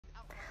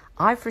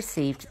I've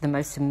received the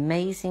most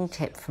amazing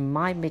tip from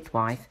my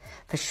midwife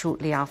for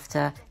shortly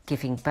after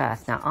giving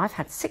birth. Now, I've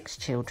had 6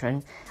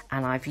 children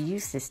and I've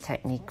used this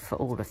technique for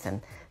all of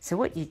them. So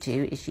what you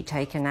do is you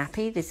take a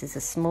nappy, this is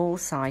a small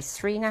size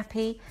 3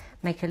 nappy,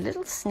 make a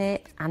little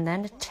snip and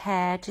then a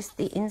tear, just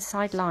the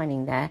inside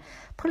lining there,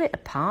 pull it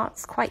apart,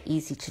 it's quite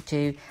easy to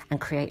do, and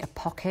create a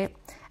pocket.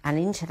 And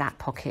into that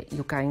pocket,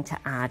 you're going to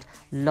add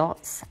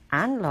lots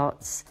and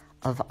lots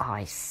of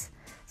ice.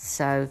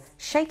 So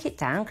shake it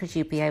down because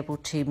you'll be able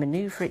to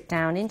maneuver it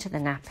down into the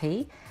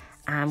nappy.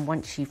 And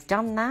once you've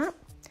done that,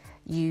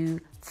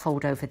 you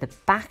fold over the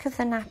back of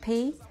the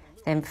nappy,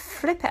 then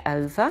flip it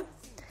over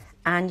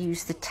and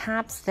use the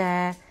tabs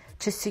there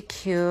to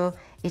secure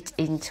it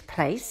into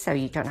place so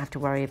you don't have to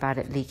worry about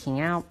it leaking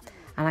out.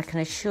 And I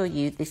can assure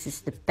you this is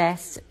the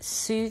best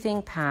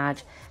soothing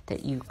pad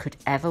that you could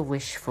ever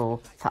wish for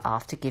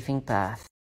after giving birth.